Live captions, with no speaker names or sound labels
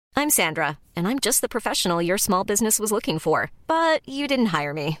I'm Sandra, and I'm just the professional your small business was looking for. But you didn't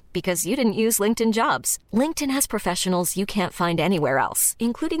hire me because you didn't use LinkedIn Jobs. LinkedIn has professionals you can't find anywhere else,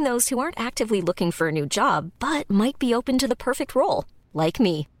 including those who aren't actively looking for a new job, but might be open to the perfect role, like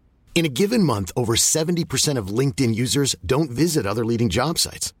me. In a given month, over 70% of LinkedIn users don't visit other leading job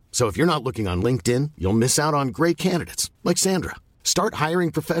sites. So if you're not looking on LinkedIn, you'll miss out on great candidates like Sandra. Start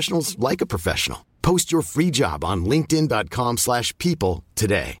hiring professionals like a professional. Post your free job on linkedin.com/people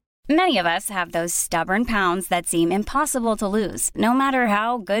today. Many of us have those stubborn pounds that seem impossible to lose, no matter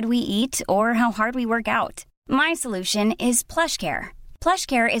how good we eat or how hard we work out. My solution is PlushCare.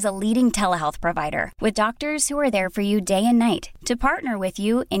 PlushCare is a leading telehealth provider with doctors who are there for you day and night to partner with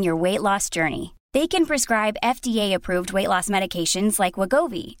you in your weight loss journey. They can prescribe FDA-approved weight loss medications like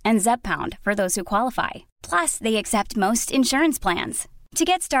Wegovy and Zepbound for those who qualify. Plus, they accept most insurance plans. To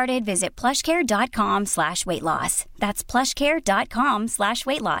get started, visit plushcare.com/weightloss. That's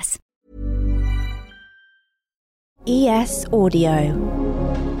plushcare.com/weightloss. ES Audio.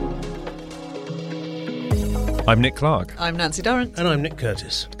 I'm Nick Clark. I'm Nancy Durrant. And I'm Nick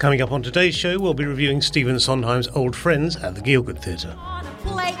Curtis. Coming up on today's show, we'll be reviewing Stephen Sondheim's Old Friends at the Gielgud Theatre.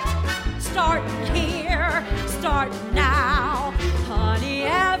 Start here, start now. Honey,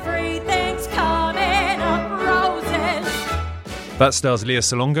 everything's coming up roses. That stars Leah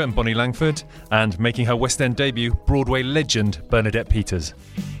Salonga and Bonnie Langford, and making her West End debut, Broadway legend Bernadette Peters.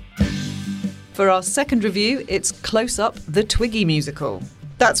 For our second review, it's Close Up, the Twiggy musical.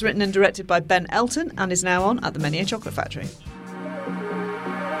 That's written and directed by Ben Elton and is now on at the Menier Chocolate Factory.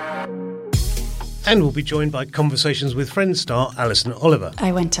 And we'll be joined by Conversations with Friends star Alison Oliver.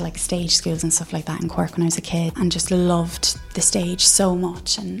 I went to stage schools and stuff like that in Cork when I was a kid and just loved the stage so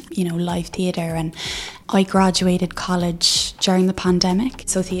much and, live theatre. And I graduated college during the pandemic,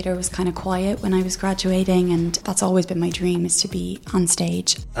 so theatre was kind of quiet when I was graduating, and that's always been my dream, is to be on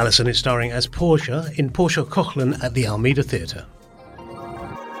stage. Alison is starring as Portia in Portia Coughlan at the Almeida Theatre.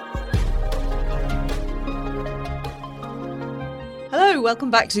 Hello, welcome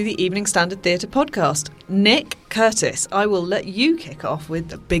back to the Evening Standard Theatre podcast. Nick Curtis, I will let you kick off with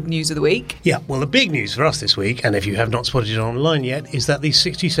the big news of the week. Yeah, well, the big news for us this week, and if you have not spotted it online yet, is that the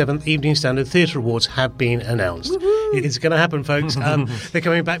 67th Evening Standard Theatre Awards have been announced. Woo-hoo. It's going to happen, folks. They're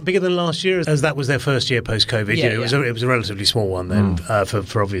coming back bigger than last year, as that was their first year post-COVID. It was a relatively small one then,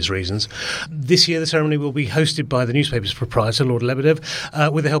 for obvious reasons. This year, the ceremony will be hosted by the newspaper's proprietor, Lord Lebedev,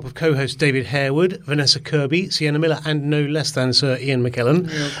 with the help of co-host David Harewood, Vanessa Kirby, Sienna Miller, and no less than Sir Ian McKellen,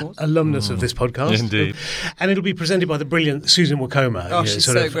 alumnus of this podcast. Indeed. And it'll be presented by the brilliant Susan Wakoma. Oh, she's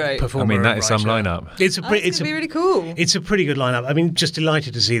so great. That is some lineup. It's going to be really cool. It's a pretty good lineup. I mean, just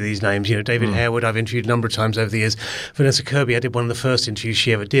delighted to see these names. David Harewood, I've interviewed a number of times over the years. Vanessa Kirby, I did one of the first interviews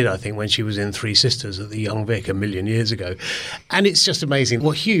she ever did, I think, when she was in Three Sisters at the Young Vic a million years ago. And it's just amazing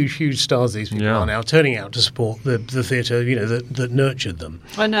what huge stars these people are now, turning out to support the theatre, that nurtured them.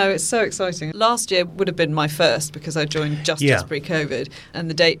 I know, it's so exciting. Last year would have been my first because I joined just pre-COVID, and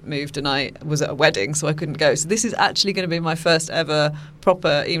the date moved and I was at a wedding, so I couldn't go. So this is actually going to be my first ever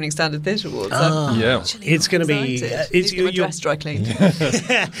proper Evening Standard Theatre Awards. It's going to be... my dress dry cleaned.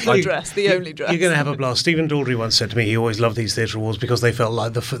 My dress, the only dress. You're going to have a blast. Stephen Daldry once said to me he always loved these theatre awards because they felt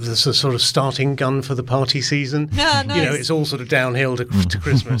like the sort of starting gun for the party season. Yeah, nice. It's all sort of downhill to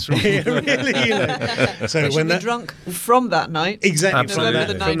Christmas from here, really. So when they're drunk from that night, exactly from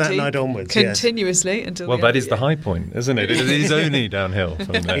that night onwards, continuously until. That is the high point, isn't it? It is only downhill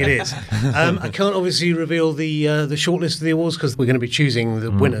from there. It is. I can't obviously reveal the shortlist of the awards because we're going to be choosing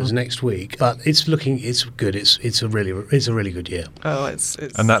the winners next week. But it's good. It's a really good year. Oh, it's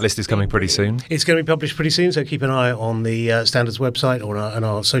and that list is coming pretty soon. It's going to be published pretty soon. So keep an eye on the Standards website or on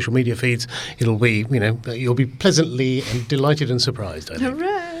our social media feeds. It'll be you'll be pleasantly and delighted and surprised, I think.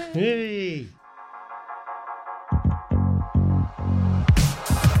 Hooray! Yay!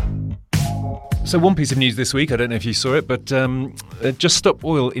 So one piece of news this week, I don't know if you saw it, but Just Stop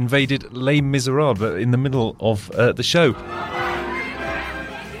Oil invaded Les Miserables in the middle of the show.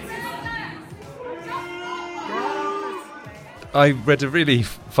 I read a really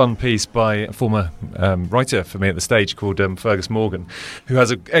fun piece by a former writer for me at the stage called Fergus Morgan, who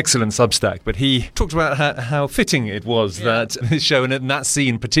has an excellent Substack, but he talked about how fitting it was that this show, and that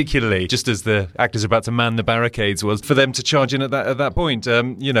scene particularly, just as the actors are about to man the barricades, was for them to charge in at that point.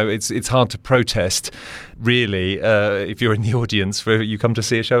 It's hard to protest, really, if you're in the audience, you come to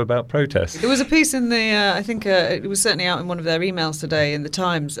see a show about protest. There was a piece in the, I think it was certainly out in one of their emails today in the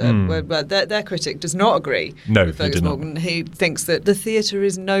Times, where their critic does not agree with Fergus Morgan. He thinks that the theatre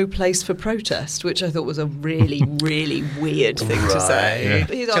is no place for protest, which I thought was a really, really weird thing to say.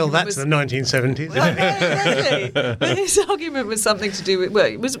 Yeah. Tell that to the 1970s. Exactly. But his argument was something to do with, well,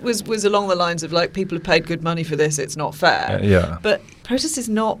 it was along the lines of like, people have paid good money for this, it's not fair. But protest is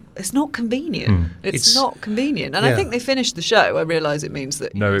not, it's not convenient. It's not convenient. And I think they finished the show. I realise it means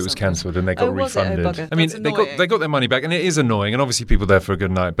that... No, it was cancelled and they got refunded. I mean, they got their money back, and it is annoying, and obviously people there for a good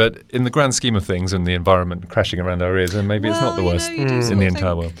night, but in the grand scheme of things and the environment crashing around our ears, and maybe it's not the worst in the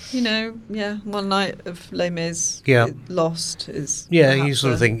entire world. You know, one night of Les Mis lost is... Yeah, you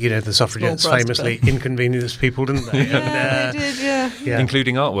sort of think, the suffragettes famously inconvenienced people, didn't they? They did, yeah.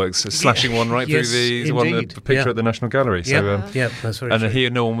 Including artworks, slashing one right through the picture at the National Gallery. So, that's very true. Here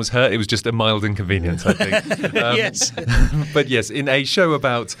no one was hurt, it was just a mild inconvenience, I think. Yes. But yes, in a show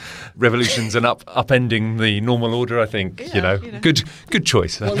about revolutions and upending the normal order, I think, good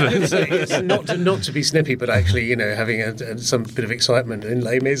choice. Well, it's not to be snippy, but actually, having some bit of excitement in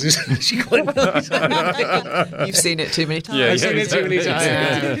Les Mis is actually quite nice. You've seen it too many times. I've seen it too many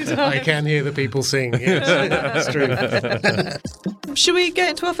times. I can hear the people sing. Yes, it's true. Should we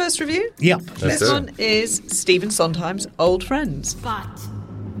get into our first review? Yep. This one is Stephen Sondheim's Old Friends. But,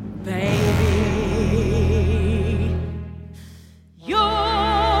 baby,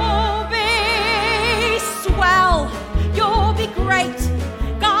 you'll be swell, you'll be great,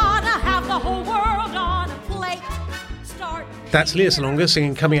 gotta have the whole world on a plate. Start. That's Leah Salonga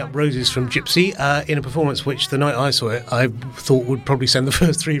singing Coming Up Roses from Gypsy in a performance which, the night I saw it, I thought would probably send the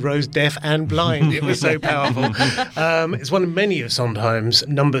first three rows deaf and blind. It was so powerful. It's one of many of Sondheim's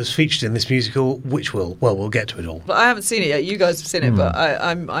numbers featured in this musical, which we'll get to it all. But I haven't seen it yet. You guys have seen it, but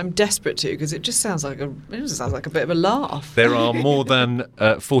I'm desperate to, because it just sounds like a bit of a laugh. There are more than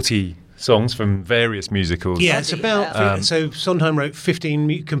 40 songs from various musicals. Yeah, it's about... so Sondheim wrote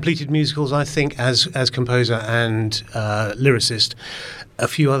 15 completed musicals, I think, as composer and lyricist. A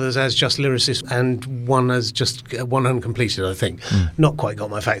few others as just lyricist, and one as just one uncompleted, I think. Not quite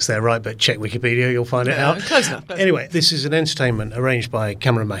got my facts there right, but check Wikipedia, you'll find it out. Close enough. Anyway, this is an entertainment arranged by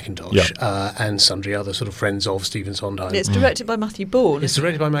Cameron Mackintosh and sundry other sort of friends of Stephen Sondheim. It's directed by Matthew Bourne. It's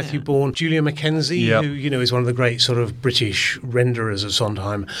directed by Matthew Bourne. Julia Mackenzie, who is one of the great sort of British renderers of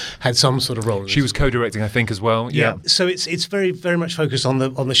Sondheim, had some sort of role in She was co-directing, I think, as well. Yeah. So it's very, very much focused on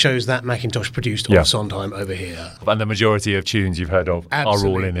the shows that Mackintosh produced of Sondheim over here. And the majority of tunes you've heard of are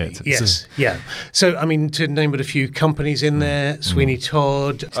all in it. Yes, So, I mean, to name but a few companies in there, Sweeney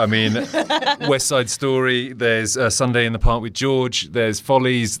Todd. I mean, West Side Story, there's Sunday in the Park with George, there's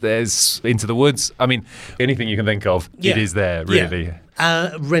Follies, there's Into the Woods. I mean, anything you can think of, it is there, really.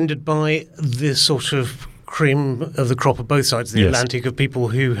 Rendered by this sort of cream of the crop of both sides of the Atlantic, of people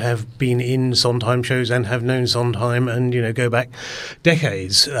who have been in Sondheim shows and have known Sondheim and go back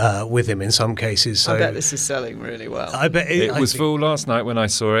decades with him in some cases. So I bet this is selling really well. I bet it was full last night when I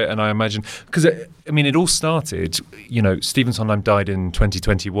saw it, and I imagine because it all started. Stephen Sondheim died in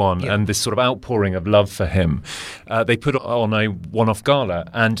 2021, and this sort of outpouring of love for him. They put on a one-off gala,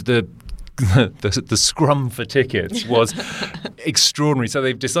 and the scrum for tickets was extraordinary. So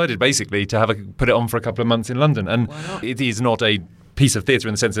they've decided basically to put it on for a couple of months in London. And it is not a piece of theatre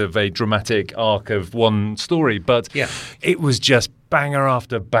in the sense of a dramatic arc of one story, but it was just banger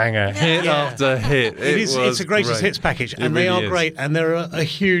after banger, hit after hit. It's a greatest hits package, and they are great, and there are a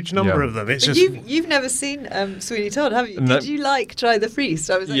huge number of them. It's but just you've never seen Sweeney Todd, have you? No. Did you Try the Priest?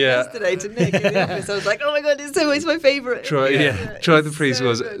 I was yesterday to Nick in the office. I was like, oh my god, it's my favourite. Try the Priest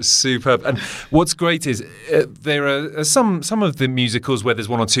was superb. And what's great is there are some of the musicals where there's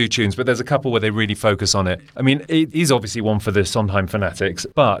one or two tunes, but there's a couple where they really focus on it. I mean, it is obviously one for the Sondheim fanatics,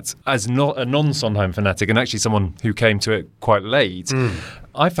 but as not a non-Sondheim fanatic, and actually someone who came to it quite late,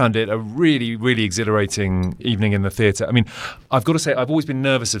 I found it a really, really exhilarating evening in the theatre. I mean, I've got to say, I've always been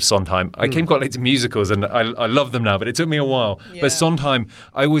nervous of Sondheim. I came quite late to musicals, and I love them now, but it took me a while. Yeah. But Sondheim,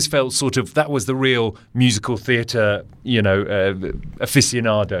 I always felt sort of that was the real musical theatre,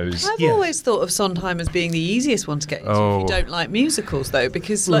 aficionados. I've always thought of Sondheim as being the easiest one to get into if you don't like musicals, though,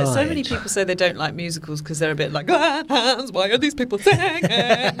 because so many people say they don't like musicals because they're a bit like, hands, why are these people singing?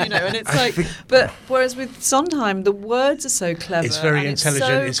 And it's but whereas with Sondheim, the words are so clever. It's very intelligent.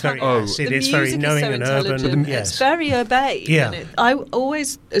 It's very acid. It's very knowing and urban. It's very urbane. Yeah. I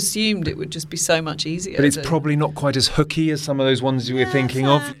always assumed it would just be so much easier. But it's probably not quite as hooky as some of those ones you were thinking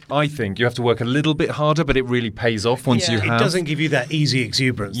of. I think you have to work a little bit harder, but it really pays off once you have. It doesn't give you that easy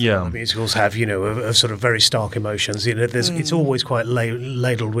exuberance that other musicals have, of sort of very stark emotions. It's always quite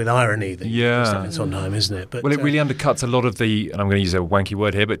ladled with irony that you stuff in Sondheim, isn't it? But, it really undercuts a lot of the, and I'm going to use a wanky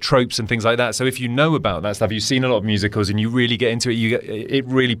word here, but tropes and things like that. So if you know about that stuff, you've seen a lot of musicals and you really get into it, it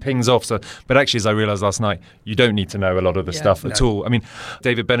really pings off. So, but actually, as I realised last night, you don't need to know a lot of the stuff at all. I mean,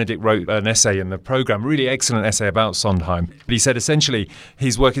 David Benedict wrote an essay in the programme, really excellent essay about Sondheim. But he said essentially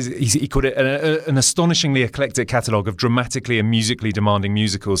his work is, he called it an astonishingly eclectic catalogue of dramatically and musically demanding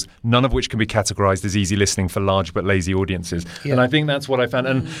musicals, none of which can be categorised as easy listening for large but lazy audiences. Yeah. And I think that's what I found.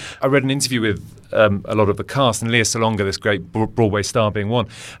 And I read an interview with a lot of the cast, and Leah Salonga, this great Broadway star, being one.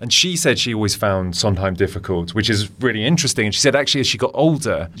 And she said she always found Sondheim difficult, which is really interesting. And she said actually as she got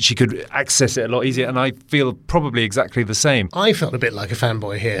older, she could access it a lot easier. And I feel probably exactly the same. I felt a bit like a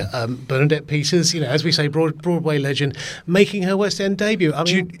fanboy here. Bernadette Peters, as we say, Broadway legend, making her West End debut. I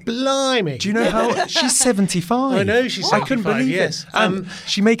mean, blimey. Do you know how she's 75? I know she's 75. I couldn't believe it.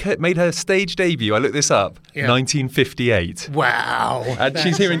 She made her stage debut. I looked this up. 1958. Wow. And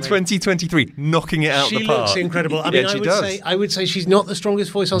she's here in 2023, knocking it out the park. She looks incredible. I mean, I would say she's not the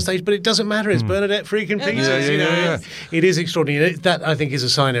strongest voice on stage, but it doesn't matter. It's Bernadette freaking Peters. It is extraordinary. That, I think, is a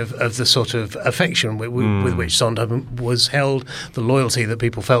sign of the sort of affection with which Sondheim was held, the loyalty that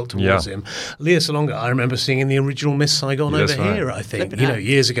people felt towards him. Leah Salonga, I remember seeing in the original Miss Saigon here, I think,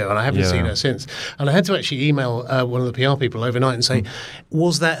 years ago, and I haven't seen her since. And I had to actually email one of the PR people overnight and say,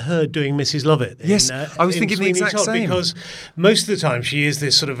 was that her doing Mrs. Lovett? Yes, I was thinking the exact same. Because most of the time she is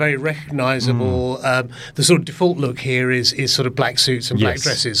this sort of very recognisable, the sort of default look here is sort of black suits and black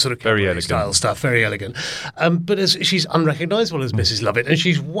dresses, sort of cabaret style stuff, very elegant. But she's unrecognisable as Mrs. Lovett, and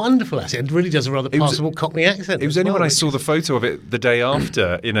she's wonderful at it. It really does a rather passable Cockney accent. It was only when I saw the photo of it the day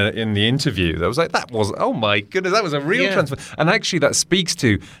after in the interview that I was like, oh my goodness, that was a real transfer. And actually that speaks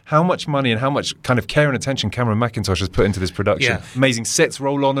to how much money and how much kind of care and attention Cameron McIntosh has put into this production. Amazing sets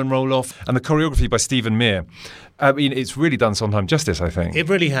roll on and roll off, and the choreography by Stephen Mear. I mean, it's really done Sondheim justice, I think. It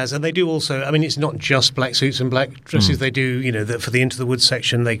really has. And they do also, I mean, it's not just black suits and black dresses. They do, for the Into the Woods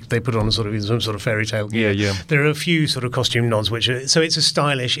section, they put on some sort of fairy tale gear. Yeah. There are a few sort of costume nods, so it's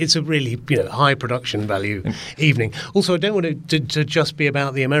it's a really, high production value evening. Also, I don't want it to just be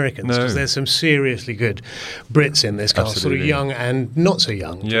about the Americans, because there's some seriously good Brits in this cast, sort of young and not so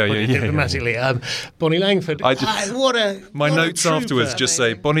young, diplomatically. Bonnie Langford, my notes afterwards just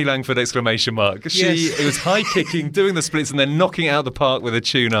say, Bonnie Langford, ! It was high-kicking, doing the splits and then knocking it out of the park with a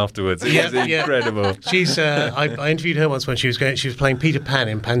tune afterwards. It was incredible. She's I interviewed her once when she was playing Peter Pan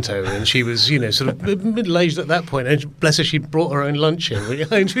in Panto, and she was sort of middle-aged at that point, and bless her, she brought her own lunch in.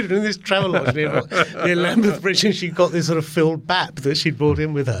 I interviewed her in this Travelodge near Lambeth Bridge, and she got this sort of filled bap that she'd brought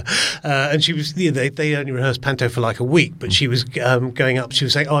in with her, and she was they only rehearsed Panto for like a week, but she was going up, she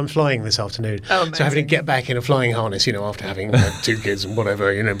was saying, I'm flying this afternoon, so having to get back in a flying harness, after having 2 kids and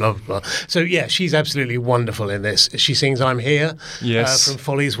whatever, blah blah blah. So she's absolutely wonderful in this. She sings I'm Here from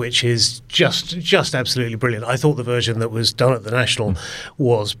Follies, which is just absolutely brilliant. I thought the version that was done at the National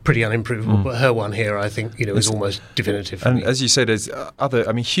was pretty unimprovable, but her one here, I think, is almost definitive for me. As you said, there's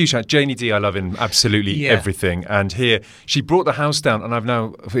huge. Janie D, I love in absolutely everything. And here, she brought the house down,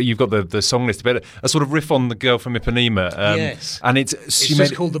 and you've got the song list, but a sort of riff on The Girl from Ipanema. And it's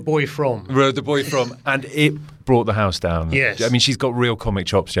just called The Boy From. The Boy From, and it brought the house down. Yes. I mean, she's got real comic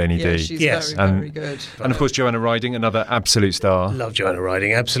chops, Janie D. She's very good. And of course, Joanna Riding, another absolute star. Love Joanna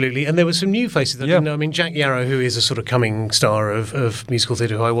Riding, absolutely. And there were some new faces I didn't know. I mean, Jack Yarrow, who is a sort of coming star of musical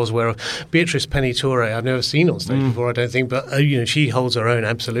theatre, who I was aware of. Beatrice Penny Torre, I've never seen on stage before, I don't think, but she holds her own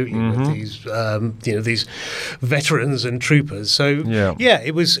absolutely with these, these veterans and troopers. So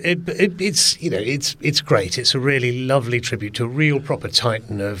it's great. It's a really lovely tribute to a real proper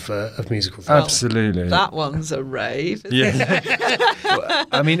titan of musical theatre. Absolutely. That one's a rave. Well,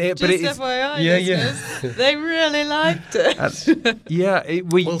 I mean, but it's FYI, they really liked it.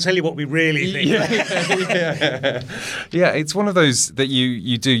 We'll tell you what we really think. It's one of those that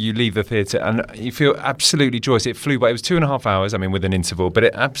you leave the theatre and you feel absolutely joyous. It flew by. It was 2.5 hours, with an interval, but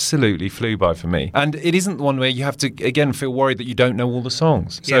it absolutely flew by for me. And it isn't one where you have to, again, feel worried that you don't know all the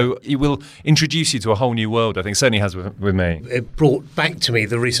songs. So it will introduce you to a whole new world, I think. Certainly has with me. It brought back to me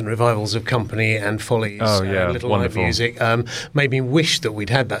the recent revivals of Company and Follies. Little Live Music. Made me wish that we'd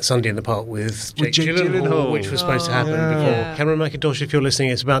had that Sunday in the Park with Jake Gyllenhaal, which was supposed to happen before. Cameron McIntosh, if you're listening,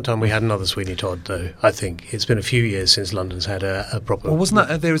 it's about time we had another Sweeney Todd, though, I think. It's been a few years since London's had a proper... Well, wasn't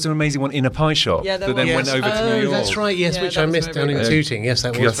that... there was an amazing one in a pie shop that then went over to New York. That's right, yes, which I missed down in Tooting. Yes,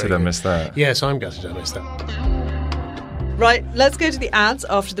 that was gutted I missed that. Yes, I'm gutted I missed that. Right, let's go to the ads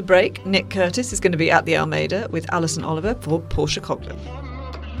after the break. Nick Curtis is going to be at the Almeida with Alison Oliver for Portia Coughlan.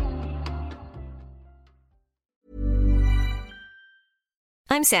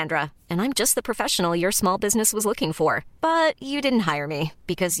 I'm Sandra, and I'm just the professional your small business was looking for. But you didn't hire me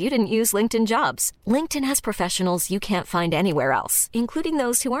because you didn't use LinkedIn Jobs. LinkedIn has professionals you can't find anywhere else, including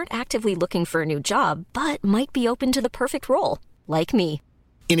those who aren't actively looking for a new job, but might be open to the perfect role, like me.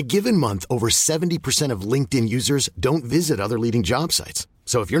 In a given month, over 70% of LinkedIn users don't visit other leading job sites.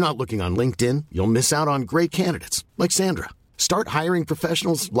 So if you're not looking on LinkedIn, you'll miss out on great candidates like Sandra. Start hiring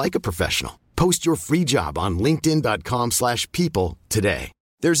professionals like a professional. Post your free job on linkedin.com/people today.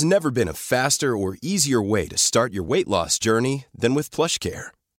 There's never been a faster or easier way to start your weight loss journey than with PlushCare.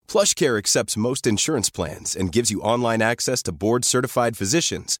 PlushCare accepts most insurance plans and gives you online access to board-certified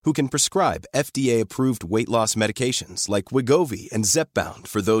physicians who can prescribe FDA-approved weight loss medications like Wegovy and Zepbound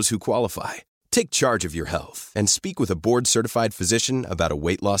for those who qualify. Take charge of your health and speak with a board-certified physician about a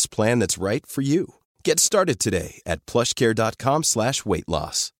weight loss plan that's right for you. Get started today at plushcare.com/weight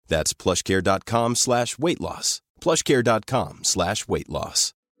loss. That's plushcare.com/weight loss. plushcare.com/weight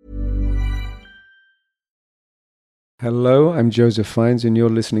loss. Hello, I'm Joseph Fiennes, and you're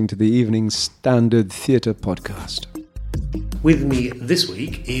listening to the Evening Standard Theatre Podcast. With me this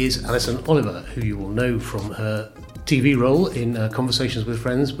week is Alison Oliver, who you will know from her TV role in Conversations with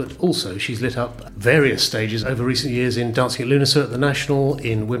Friends, but also she's lit up various stages over recent years in Dancing at Lunacy at the National,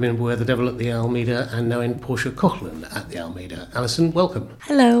 in Women Wear the Devil at the Almeida, and now in Portia Coughlan at the Almeida. Alison, welcome.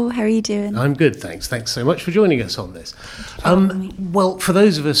 Hello, how are you doing? I'm good, thanks. Thanks so much for joining us on this. Well, for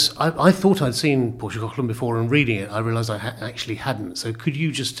those of us, I thought I'd seen Portia Coughlan before, and reading it, I realised I actually hadn't. So could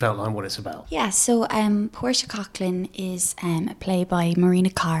you just outline what it's about? Yeah, so Portia Coughlan is a play by Marina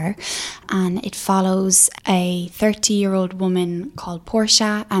Carr, and it follows a 30-year-old woman called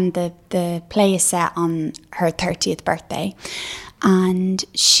Portia, and the play is set on her 30th birthday, and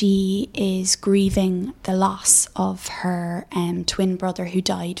she is grieving the loss of her twin brother who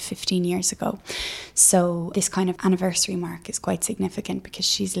died 15 years ago. So this kind of anniversary mark is quite significant because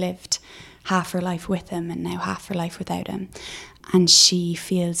she's lived half her life with him and now half her life without him, and she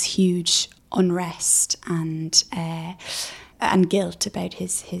feels huge unrest and guilt about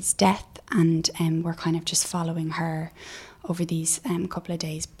his death, and we're kind of just following her over these couple of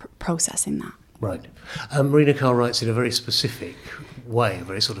days processing that. Right. Marina Carr writes in a very specific way, a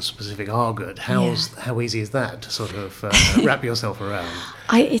very sort of specific argot. How easy is that to sort of wrap yourself around?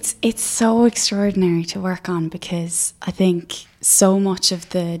 It's so extraordinary to work on, because I think so much of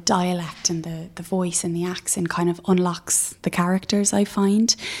the dialect and the voice and the accent kind of unlocks the characters, I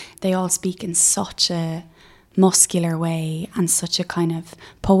find. They all speak in such a muscular way and such a kind of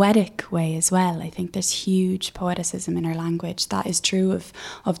poetic way as well. I think there's huge poeticism in her language. That is true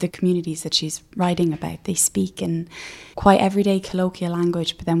of the communities that she's writing about. They speak in quite everyday colloquial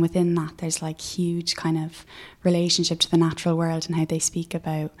language, but then within that there's like huge kind of relationship to the natural world and how they speak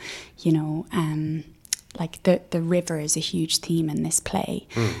about, like the river is a huge theme in this play.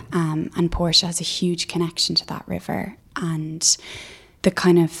 And Portia has a huge connection to that river, and the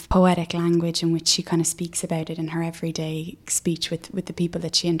kind of poetic language in which she kind of speaks about it in her everyday speech with the people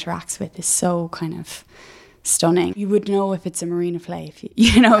that she interacts with is so kind of stunning. You would know if it's a Marina play if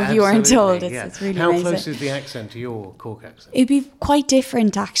you weren't told. It's really How amazing. close is the accent to your Cork accent? It'd be quite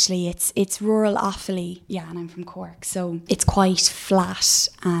different, actually. It's rural Offaly, and I'm from Cork, so it's quite flat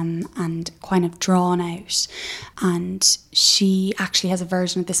and kind of drawn out. And she actually has a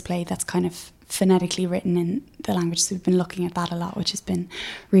version of this play that's kind of phonetically written in the language, so we've been looking at that a lot, which has been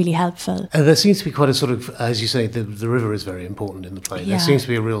really helpful. There seems to be quite a sort of, as you say, the river is very important in the play. There seems to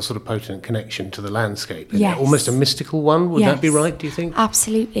be a real sort of potent connection to the landscape. Yes. Almost a mystical one, would that be right, do you think?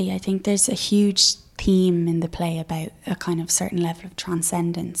 Absolutely. I think there's a huge theme in the play about a kind of certain level of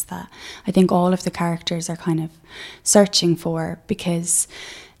transcendence that I think all of the characters are kind of searching for, because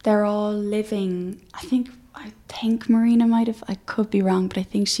they're all living, I think Marina might have, I could be wrong, but I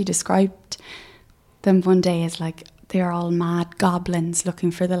think she described them one day as like they're all mad goblins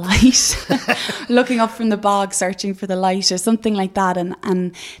looking for the light, looking up from the bog searching for the light or something like that,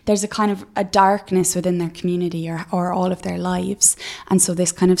 and there's a kind of a darkness within their community or all of their lives, and so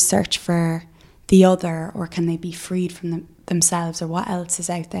this kind of search for the other, or can they be freed from themselves, or what else is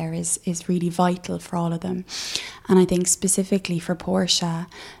out there, is really vital for all of them. And I think specifically for Portia,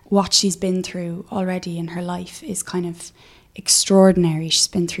 what she's been through already in her life is kind of extraordinary. She's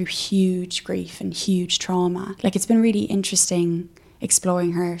been through huge grief and huge trauma. Like, it's been really interesting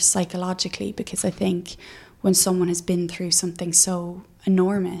exploring her psychologically, because I think when someone has been through something so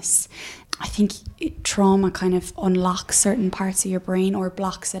enormous, I think trauma kind of unlocks certain parts of your brain or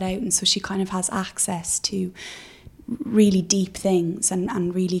blocks it out, and so she kind of has access to really deep things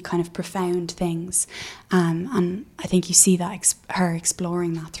and really kind of profound things, and I think you see that her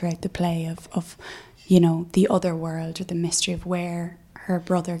exploring that throughout the play of the other world, or the mystery of where her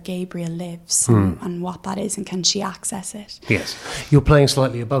brother Gabriel lives and what that is and can she access it. Yes. You're playing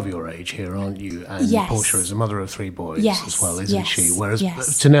slightly above your age here, aren't you? And yes. Portia is a mother of 3 boys yes. as well, isn't yes. she? Whereas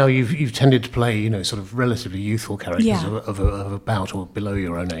yes. to now you've tended to play, you know, sort of relatively youthful characters yeah. of about or below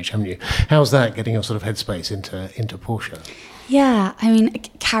your own age, haven't you? How's that, getting your sort of headspace into Portia? Yeah, I mean,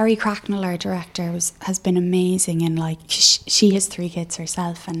 Carrie Cracknell, our director, has been amazing, and like she has 3 kids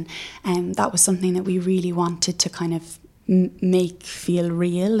herself, and that was something that we really wanted to kind of make feel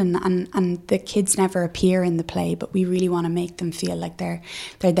real, and the kids never appear in the play, but we really want to make them feel like they're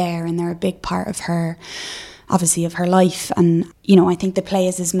there and they're a big part of her, obviously, of her life. And you know, I think the play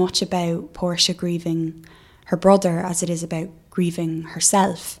is as much about Portia grieving her brother as it is about grieving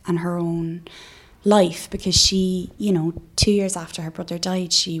herself and her own life, because she, you know, 2 years after her brother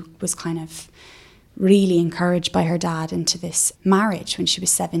died, she was kind of really encouraged by her dad into this marriage when she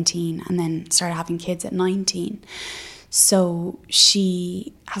was 17 and then started having kids at 19. So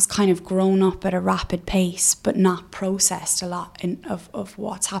she has kind of grown up at a rapid pace but not processed a lot of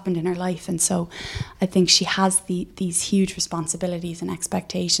what's happened in her life. And so I think she has these huge responsibilities and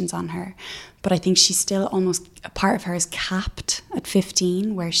expectations on her. But I think she's still almost, a part of her is capped at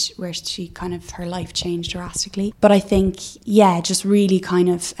 15 where she kind of, her life changed drastically. But I think, yeah, just really kind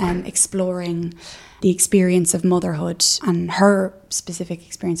of exploring the experience of motherhood, and her specific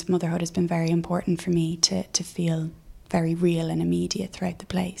experience of motherhood has been very important for me to feel very real and immediate throughout the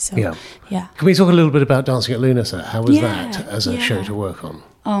play. So, yeah. Can we talk a little bit about Dancing at Lunasa? How was that as a show to work on?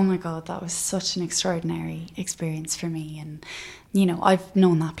 Oh my God, that was such an extraordinary experience for me. And, you know, I've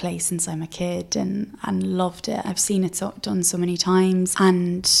known that play since I'm a kid and loved it. I've seen it done so many times.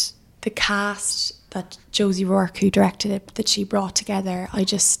 And the cast that Josie Rourke, who directed it, that she brought together, I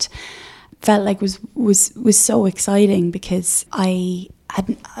just felt like was so exciting, because I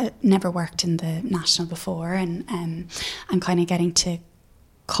never worked in the National before, and kind of getting to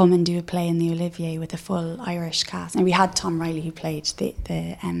come and do a play in the Olivier with a full Irish cast. And we had Tom Riley, who played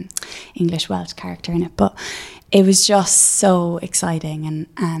the English Welsh character in it, but it was just so exciting.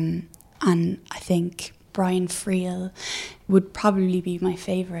 And I think Brian Friel would probably be my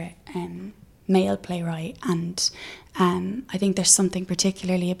favourite male playwright, and I think there's something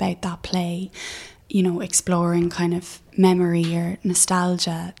particularly about that play, you know, exploring kind of memory or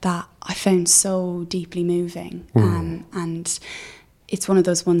nostalgia that I found so deeply moving. And it's one of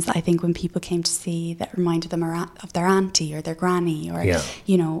those ones that I think when people came to see, that reminded them of their auntie or their granny, or,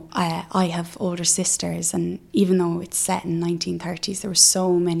 you know, I have older sisters, and even though it's set in 1930s, there were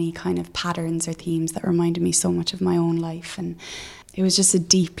so many kind of patterns or themes that reminded me so much of my own life. And it was just a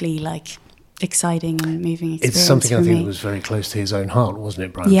deeply, like, exciting and moving experience. It's something I think that was very close to his own heart, wasn't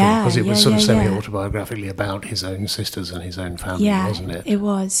it, Brian? Yeah, because it was sort of semi-autobiographically about his own sisters and his own family, wasn't it? It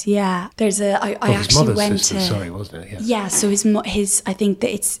was, yeah. There's I actually went sisters, to... sorry, wasn't it? Yeah, so his I think that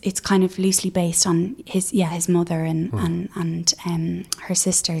it's kind of loosely based on his mother and her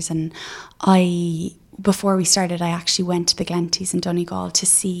sisters. And before we started, I actually went to the Glenties in Donegal to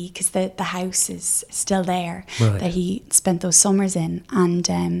see, because the house is still there, that he spent those summers in.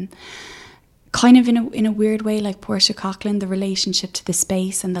 And kind of in a weird way, like Portia Coughlan, the relationship to the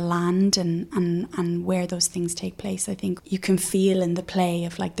space and the land and where those things take place, I think you can feel in the play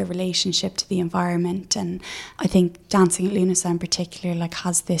of like the relationship to the environment. And I think Dancing at Lunasa in particular like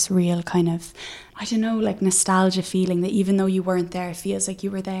has this real kind of, I don't know, like nostalgia feeling that even though you weren't there, it feels like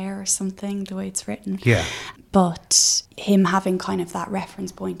you were there or something, the way it's written. Yeah. But him having kind of that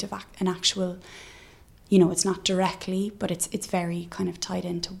reference point of an actual, you know, it's not directly, but it's very kind of tied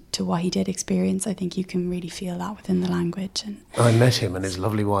into what he did experience. I think you can really feel that within the language. And I met him and his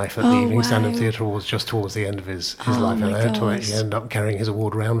lovely wife at the Evening Standard Theatre Awards just towards the end of his life, and I had to actually end up carrying his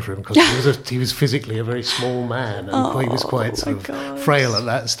award round for him, because he was physically a very small man, and he was quite sort of frail at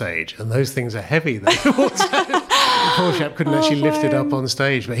that stage, and those things are heavy. The poor chap couldn't actually lift it up on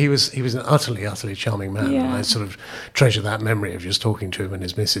stage, but he was an utterly charming man. And I sort of treasure that memory of just talking to him and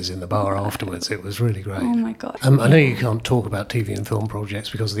his missus in the bar afterwards. It was really great. Oh my God. I know you can't talk about TV and film projects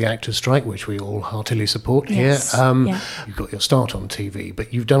because of the actors' strike, which we all heartily support here. You've got your start on TV,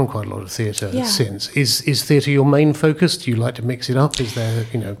 but you've done quite a lot of theatre since. Is theatre your main focus? Do you like to mix it up? Is there,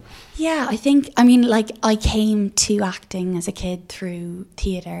 you know... Yeah, I think, I mean, like, I came to acting as a kid through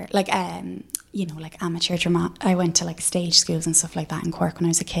theatre, like, you know, like amateur drama. I went to like stage schools and stuff like that in Cork when I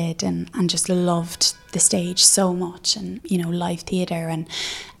was a kid, and just loved the stage so much, and, you know, live theatre. And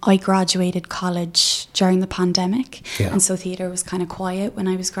I graduated college during the pandemic, and so theatre was kind of quiet when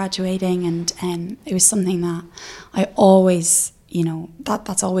I was graduating, and it was something that I always, you know,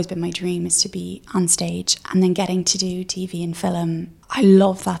 that's always been my dream, is to be on stage. And then getting to do TV and film, I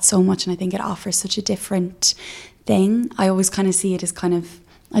love that so much, and I think it offers such a different thing. I always kind of see it as kind of,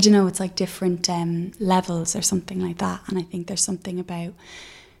 I don't know, it's like different levels or something like that. And I think there's something about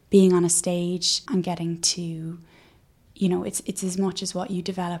being on a stage and getting to, you know, it's as much as what you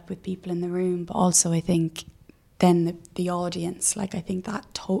develop with people in the room, but also I think then the audience, like I think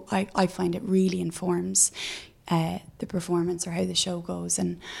that I find it really informs the performance or how the show goes.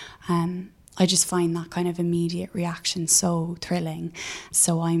 And I just find that kind of immediate reaction so thrilling.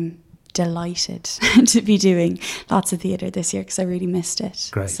 So I'm delighted to be doing lots of theatre this year because I really missed it.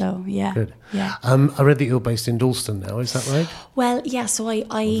 Great. So yeah. Good. Yeah. I read that you're based in Dalston now, is that right? Well, yeah, so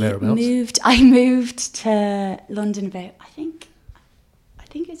I moved to London about I think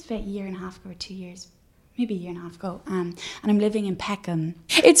it's about a year and a half ago or 2 years. Maybe a year and a half ago, and I'm living in Peckham.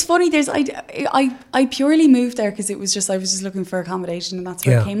 It's funny. I purely moved there because I was just looking for accommodation, and that's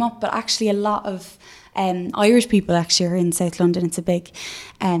where it came up. But actually, a lot of Irish people actually are in South London. It's a big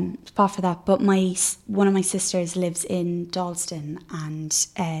spot for that. But one of my sisters lives in Dalston, and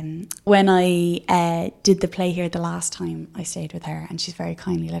when I did the play here the last time, I stayed with her, and she's very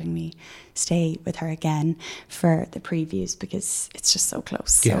kindly letting me stay with her again for the previews because it's just so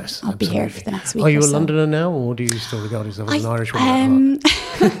close. So yes, I'll be here for the next week. Are you or a so. Londoner now, or do you still regard yourself as an Irish woman?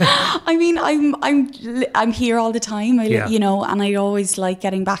 I mean, I'm here all the time. You know, and I always like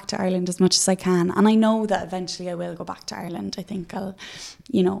getting back to Ireland as much as I can. And I know that eventually I will go back to Ireland. I think I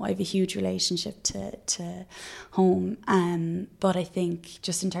have a huge relationship to home. But I think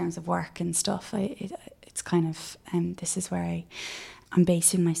just in terms of work and stuff, it's kind of this is where I'm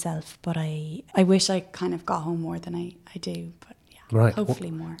basing myself. But I wish I kind of got home more than I do. But yeah, right.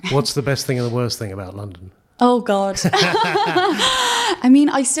 Hopefully more. What's the best thing and the worst thing about London? Oh God. I mean,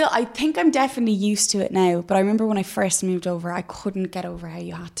 I think I'm definitely used to it now, but I remember when I first moved over, I couldn't get over how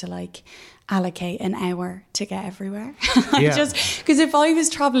you had to like allocate an hour to get everywhere. Because if I was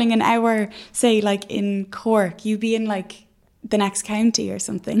travelling an hour, say like in Cork, you'd be in like the next county or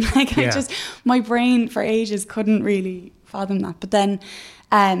something. Like my brain for ages couldn't really fathom that. But then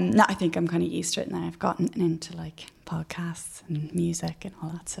no, I think I'm kind of used to it now. I've gotten into like podcasts and music and all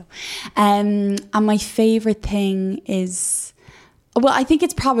that. So, and my favourite thing is, well, I think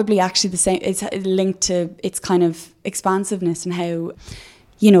it's probably actually the same. It's linked to its kind of expansiveness and how,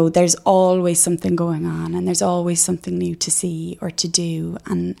 you know, there's always something going on and there's always something new to see or to do.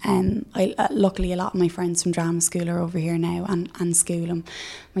 And luckily a lot of my friends from drama school are over here now and school, and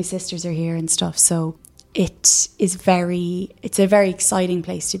my sisters are here and stuff. So it's a very exciting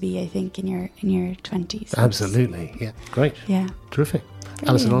place to be, I think, in your 20s. Absolutely. Yeah. Great. Yeah. Terrific. Brilliant.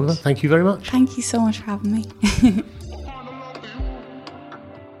 Alison Oliver, thank you very much. Thank you so much for having me.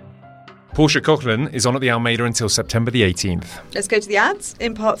 Portia Coughlan is on at the Almeida until September the 18th. Let's go to the ads.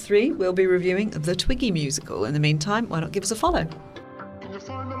 In part 3, we'll be reviewing the Twiggy musical. In the meantime, why not give us a follow?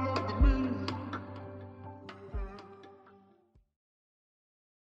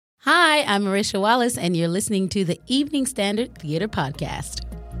 Hi, I'm Marisha Wallace, and you're listening to the Evening Standard Theatre Podcast.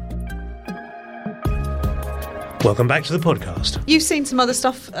 Welcome back to the podcast. You've seen some other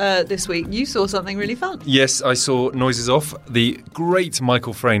stuff this week. You saw something really fun. Yes, I saw Noises Off, the great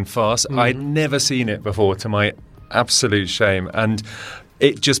Michael Frayn farce. I'd never seen it before, to my absolute shame. And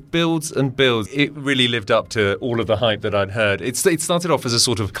it just builds and builds. It really lived up to all of the hype that I'd heard. It started off as a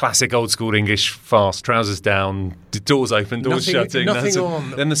sort of classic old school English farce, trousers down, doors open, doors shutting. Nothing on.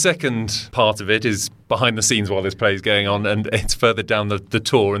 Then the second part of it is behind the scenes while this play is going on, and it's further down the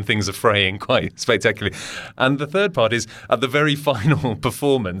tour and things are fraying quite spectacularly. And the third part is at the very final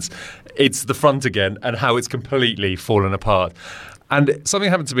performance, it's the front again and how it's completely fallen apart. And something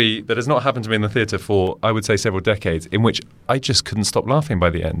happened to me that has not happened to me in the theatre for, I would say, several decades, in which I just couldn't stop laughing by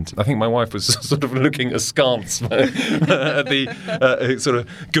the end. I think my wife was sort of looking askance at the sort of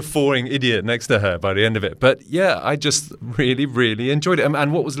guffawing idiot next to her by the end of it. But yeah, I just really, really enjoyed it.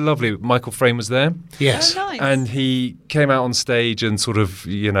 And what was lovely, Michael Frayn was there. Yes. Oh, nice. And he came out on stage and sort of,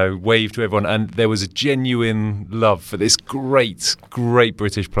 you know, waved to everyone. And there was a genuine love for this great, great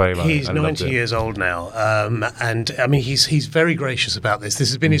British playwright. He's 90 years old now. And I mean, he's very gracious about this. This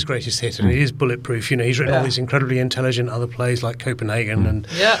has been his greatest hit, and it is bulletproof. You know, he's written all these incredibly intelligent other plays like Copenhagen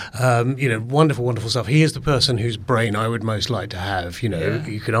and you know, wonderful, wonderful stuff. He is the person whose brain I would most like to have. You know,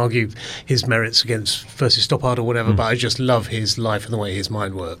 you can argue his merits versus Stoppard or whatever, but I just love his life and the way his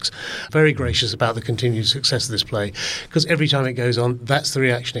mind works. Very gracious about the continued success of this play, because every time it goes on, that's the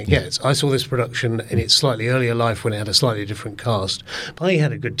reaction it gets. I saw this production in its slightly earlier life when it had a slightly different cast, but I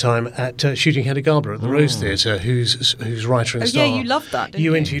had a good time at shooting Hedda Gabler at the Rose Theatre, who's writer and star you loved that, didn't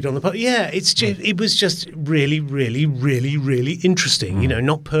you interviewed on the podcast. Yeah, it was just really, really, really, really interesting.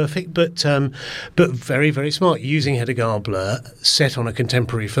 Not perfect, but very, very smart. Using Hedda Gabler set on a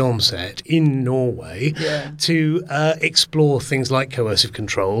contemporary film set in Norway to explore things like coercive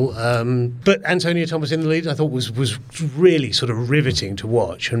control. But Antonia Thomas in the lead, I thought was really sort of riveting to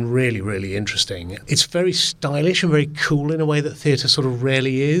watch and really, really interesting. It's very stylish and very cool in a way that theatre sort of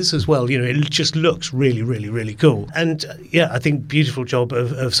rarely is as well. It just looks really, really, really cool. And I think beautiful job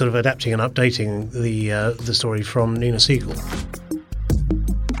of sort of adapting and updating the story from Nina Siegel.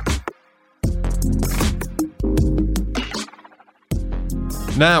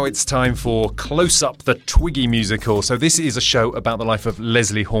 Now it's time for Close Up, the Twiggy musical. So this is a show about the life of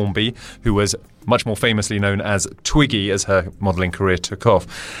Leslie Hornby, who was much more famously known as Twiggy as her modelling career took off.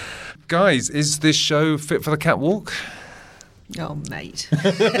 Guys, is this show fit for the catwalk? Oh, mate. Mate.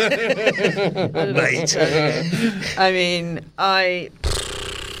 I mean,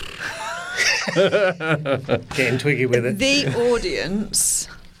 Getting Twiggy with it. The audience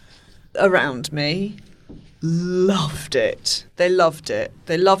around me loved it. They loved it.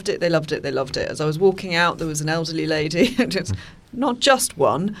 They loved it. They loved it. They loved it. As I was walking out, there was an elderly lady. Not just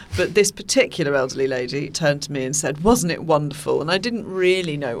one, but this particular elderly lady turned to me and said, "Wasn't it wonderful?" And I didn't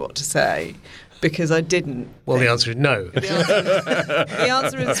really know what to say because I didn't. Well, the answer is no. The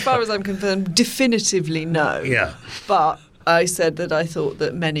answer is, as far as I'm concerned, definitively no. Yeah. But I said that I thought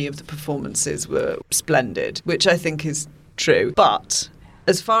that many of the performances were splendid, which I think is true. But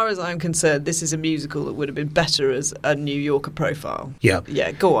as far as I'm concerned, this is a musical that would have been better as a New Yorker profile. Yeah.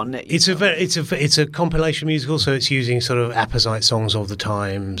 Yeah, go on, Nick. It's a compilation musical, so it's using sort of apposite songs of the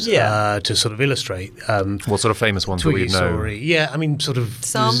times to sort of illustrate. What sort of famous ones do we know? Story. Yeah, I mean, sort of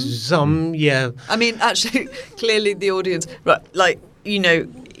some, yeah. I mean, actually, clearly the audience, right, like,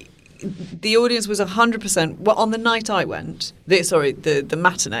 the audience was 100%. Well, on the night I went, the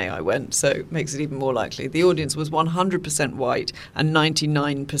matinee I went, so it makes it even more likely. The audience was 100% white and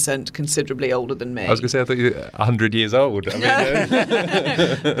 99% considerably older than me. I was going to say, I thought you were 100 years old. I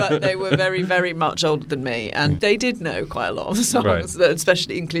mean, but they were very, very much older than me, and they did know quite a lot of the songs,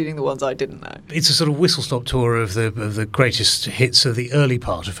 especially including the ones I didn't know. It's a sort of whistle-stop tour of the greatest hits of the early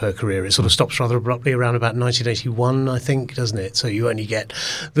part of her career. It sort of stops rather abruptly around about 1981, I think, doesn't it? So you only get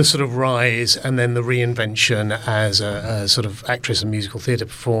the sort of rise and then the reinvention as a sort of actress and musical theatre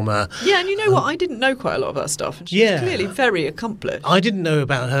performer. Yeah, and you know what? I didn't know quite a lot of that stuff. And she's clearly very accomplished. I didn't know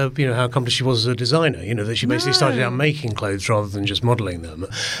about her, how accomplished she was as a designer, that she basically started out making clothes rather than just modelling them.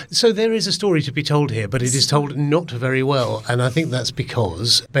 So there is a story to be told here, but it is told not very well. And I think that's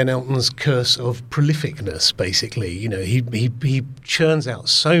because Ben Elton's curse of prolificness, basically. He churns out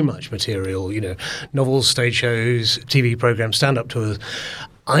so much material, novels, stage shows, TV programmes, stand-up tours.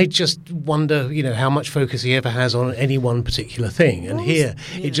 I just wonder, how much focus he ever has on any one particular thing. And here,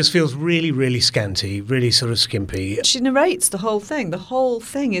 it just feels really, really scanty, really sort of skimpy. She narrates the whole thing. The whole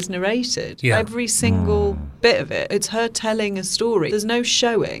thing is narrated. Yeah. Every single bit of it. It's her telling a story. There's no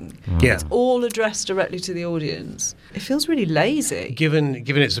showing. Yeah. It's all addressed directly to the audience. It feels really lazy. Given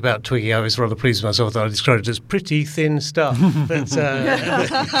it's about Twiggy, I was rather pleased with myself that I described it as pretty thin stuff. But,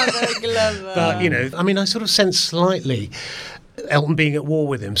 Very clever. But, I sort of sense slightly Elton being at war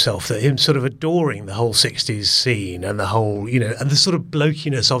with himself, that him sort of adoring the whole 60s scene and the whole, and the sort of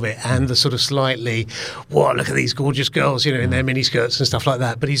blokiness of it and the sort of slightly, look at these gorgeous girls, in their miniskirts and stuff like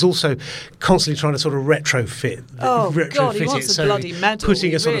that. But he's also constantly trying to sort of retrofit he wants a bloody medal.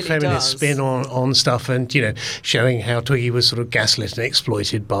 Putting a sort really of feminist does. spin on stuff and, showing how Twiggy was sort of gaslit and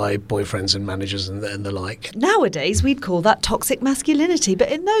exploited by boyfriends and managers and the like. Nowadays, we'd call that toxic masculinity,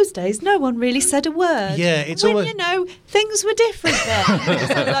 but in those days, no one really said a word. Yeah, it's when, almost... things were different then.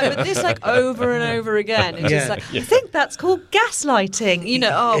 But this, over and over again. It's just I think that's called gaslighting.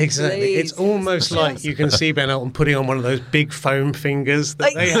 Exactly. Please. It's almost like you can see Ben Elton putting on one of those big foam fingers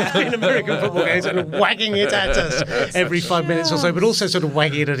that they have in American football games and wagging it at us every 5 minutes or so, but also sort of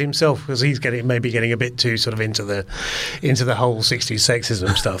wagging it at himself because he's maybe getting a bit too sort of into the whole 60s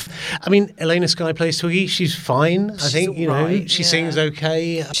sexism stuff. I mean, Elena Skye plays Twiggy. She's fine. I think she sings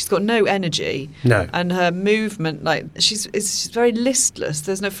okay. She's got no energy. No. And her movement, she's very listless.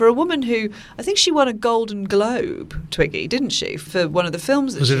 For a woman who, I think she won a Golden Globe, Twiggy, didn't she, for one of the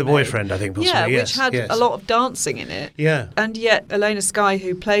films that was she it The made. Boyfriend, I think, possibly? Yeah, yes, which had yes. a lot of dancing in it. Yeah. And yet, Elena Skye,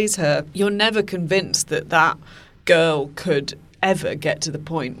 who plays her, you're never convinced that girl could ever get to the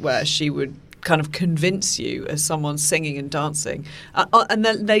point where she would kind of convince you as someone singing and dancing. And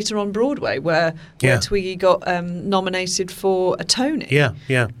then later on Broadway, where Twiggy got nominated for a Tony. Yeah.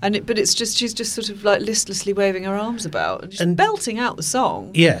 But it's just she's just sort of like listlessly waving her arms about and belting out the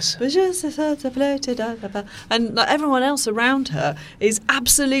song. Yes. And like, everyone else around her is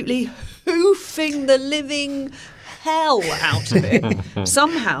absolutely hoofing the living hell out of it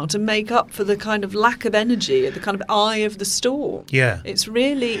somehow to make up for the kind of lack of energy at the kind of eye of the storm. Yeah. It's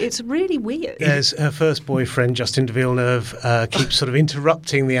really weird. There's her first boyfriend, Justin de Villeneuve, keeps sort of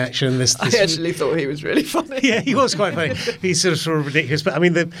interrupting the action. I actually thought he was really funny. Yeah, he was quite funny. He's sort of ridiculous. But I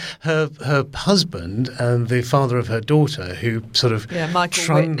mean, her husband and the father of her daughter, who sort of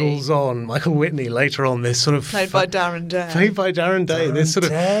trundles on, Michael Whitney, later on, this sort of... Played by Darren Day. This sort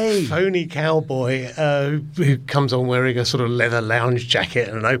of phony cowboy who comes on wearing a sort of leather lounge jacket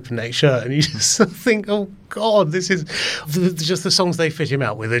and an open neck shirt, and you just think, oh God, this is just the songs they fit him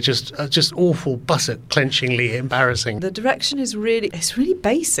out with are just awful, buttock-clenchingly embarrassing. The direction is really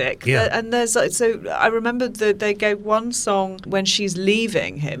basic. Yeah. And there's so I remember that they gave one song when she's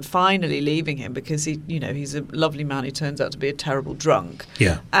finally leaving him because he's a lovely man who turns out to be a terrible drunk.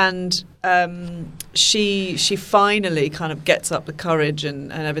 Yeah. And she finally kind of gets up the courage and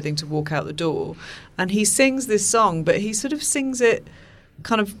everything to walk out the door, and he sings this song, but he sort of sings it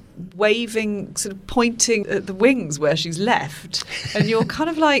kind of waving, sort of pointing at the wings where she's left, and you're kind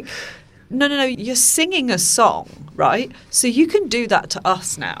of like, no, you're singing a song, right? So you can do that to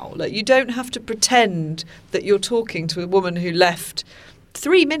us now. Like, you don't have to pretend that you're talking to a woman who left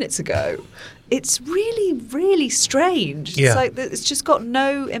 3 minutes ago. It's really, really strange. Yeah. It's like it's just got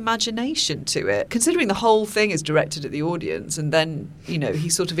no imagination to it. Considering the whole thing is directed at the audience, and then, he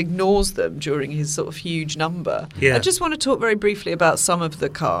sort of ignores them during his sort of huge number. Yeah. I just want to talk very briefly about some of the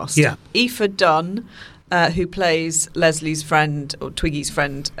cast. Yeah. Aoife Dunn, who plays Leslie's friend, or Twiggy's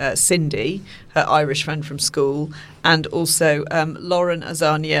friend, Cindy, her Irish friend from school, and also Lauren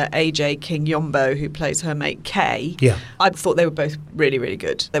Azania, AJ King-Yombo, who plays her mate Kay. Yeah. I thought they were both really, really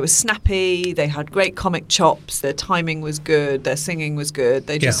good. They were snappy, they had great comic chops, their timing was good, their singing was good.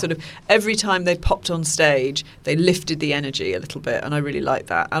 They just sort of, every time they popped on stage, they lifted the energy a little bit, and I really liked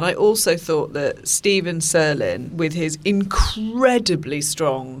that. And I also thought that Stephen Serlin, with his incredibly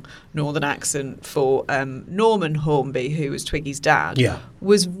strong northern accent for Norman Hornby, who was Twiggy's dad,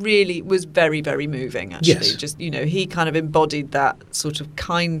 was very, very moving, actually. Yes. Just, he kind of embodied that sort of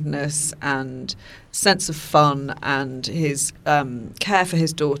kindness and sense of fun, and his care for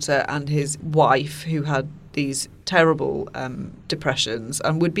his daughter and his wife, who had these terrible depressions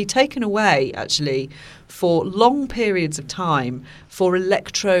and would be taken away, actually, for long periods of time for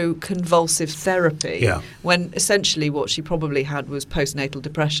electroconvulsive therapy, when essentially what she probably had was postnatal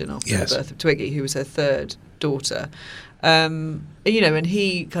depression after the birth of Twiggy, who was her third daughter. And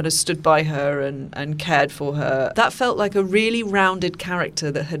he kind of stood by her and cared for her. That felt like a really rounded character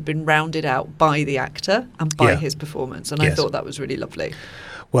that had been rounded out by the actor and by his performance, and I thought that was really lovely.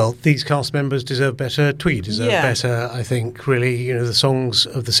 Well, these cast members deserve better. Twiggy deserved better, I think, really. The songs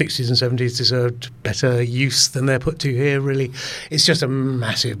of the 60s and 70s deserved better use than they're put to here, really. It's just a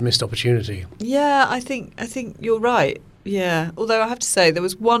massive missed opportunity. Yeah, I think you're right. Yeah, although I have to say there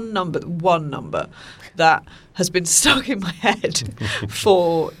was one number that has been stuck in my head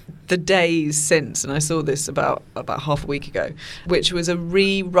for the days since, and I saw this about half a week ago, which was a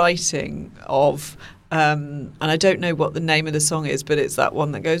rewriting of... and I don't know what the name of the song is, but it's that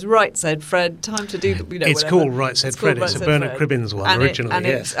one that goes, "Right said Fred, time to do the..." It's whatever. Called Right Said Fred. It's a Bernard Cribbins one, originally,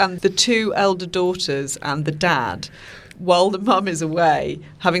 and the two elder daughters and the dad, while the mum is away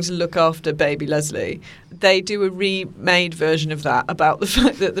having to look after baby Leslie, they do a remade version of that about the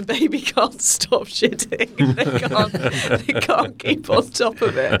fact that the baby can't stop shitting. They can't keep on top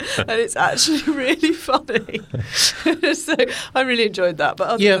of it, and it's actually really funny. So I really enjoyed that. But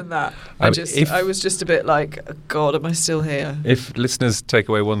other than that, I was just a bit like, God, am I still here? If listeners take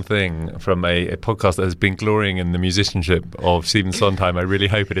away one thing from a podcast that has been glorying in the musicianship of Stephen Sondheim, I really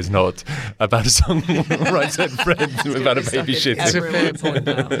hope it is not about a song Right Said Fred about a baby shitting. It's a fair point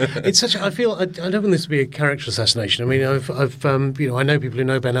now. It's such. I feel. I don't want this to be a character assassination. I mean, I've I know people who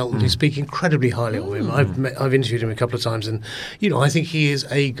know Ben Elton who speak incredibly highly of him. I've interviewed him a couple of times, and I think he is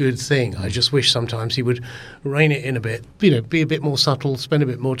a good thing. I just wish sometimes he would rein it in a bit. Be a bit more subtle, spend a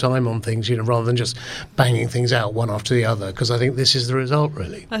bit more time on things. Rather than just banging things out one after the other. Because I think this is the result,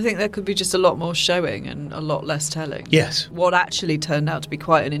 really. I think there could be just a lot more showing and a lot less telling. Yes. What actually turned out to be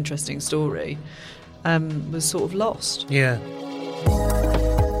quite an interesting story was sort of lost. Yeah.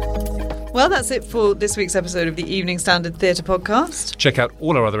 Well, that's it for this week's episode of the Evening Standard Theatre Podcast. Check out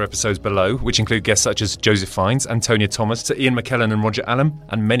all our other episodes below, which include guests such as Joseph Fiennes, Antonia Thomas, Sir Ian McKellen and Roger Allen,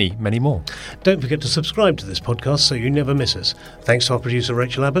 and many, many more. Don't forget to subscribe to this podcast so you never miss us. Thanks to our producer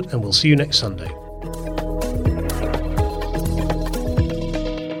Rachel Abbott, and we'll see you next Sunday.